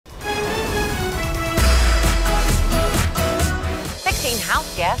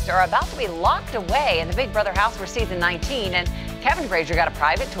guests are about to be locked away in the Big Brother house for season 19, and Kevin Frazier got a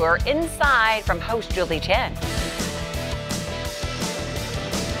private tour inside from host Chen.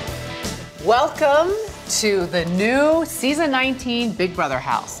 Welcome to the new season 19 Big Brother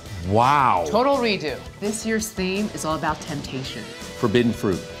house. Wow. Total redo. This year's theme is all about temptation. Forbidden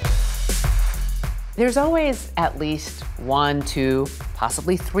fruit. There's always at least 1, 2,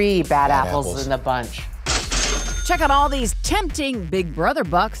 possibly 3 bad apples in the bunch. Check out all these tempting Big Brother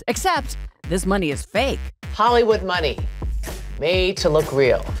bucks, except this money is fake. Hollywood money, made to look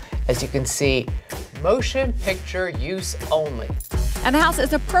real. As you can see, motion picture use only. And the house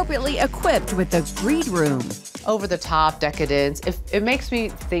is appropriately equipped with the greed room. Over-the-top decadence. It makes me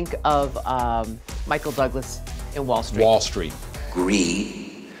think of Michael Douglas in Wall Street. Wall Street.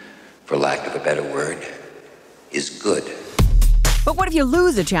 Greed, for lack of a better word, is good. But what if you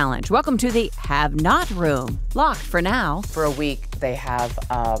lose a challenge? Welcome to the have-not room. Locked for now. For a week, they have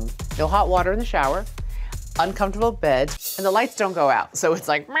no hot water in the shower, uncomfortable beds, and the lights don't go out. So it's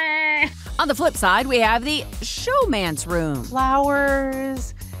like, meh. On the flip side, we have the showman's room.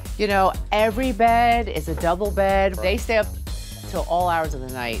 Flowers, you know, every bed is a double bed. They stay up till all hours of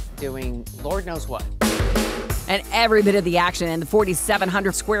the night doing Lord knows what. And every bit of the action in the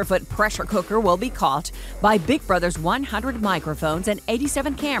 4,700 square foot pressure cooker will be caught by Big Brother's 100 microphones and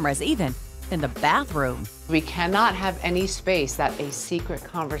 87 cameras, even in the bathroom. We cannot have any space that a secret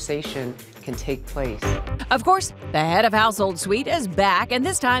conversation can take place. Of course, the head of household suite is back, and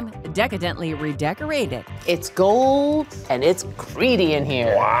this time decadently redecorated. It's gold and it's greedy in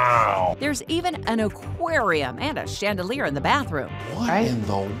here. Wow. There's even an aquarium and a chandelier in the bathroom. What in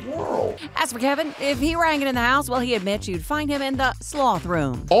the world? As for Kevin, if he were hanging in the house, well, he admits you'd find him in the sloth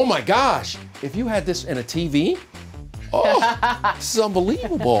room. Oh my gosh. If you had this in a TV, oh, this is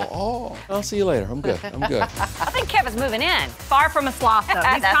unbelievable. Oh, I'll see you later. I'm good. I'm good. I think Kevin's moving in. Far from a sloth, though.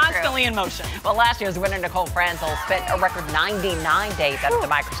 He's That's constantly in motion. Well, last year's winner, Nicole Franzel, spent a record 99 days under the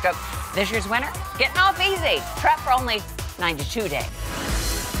microscope. This year's winner, getting off easy. Trapped for only 92 days.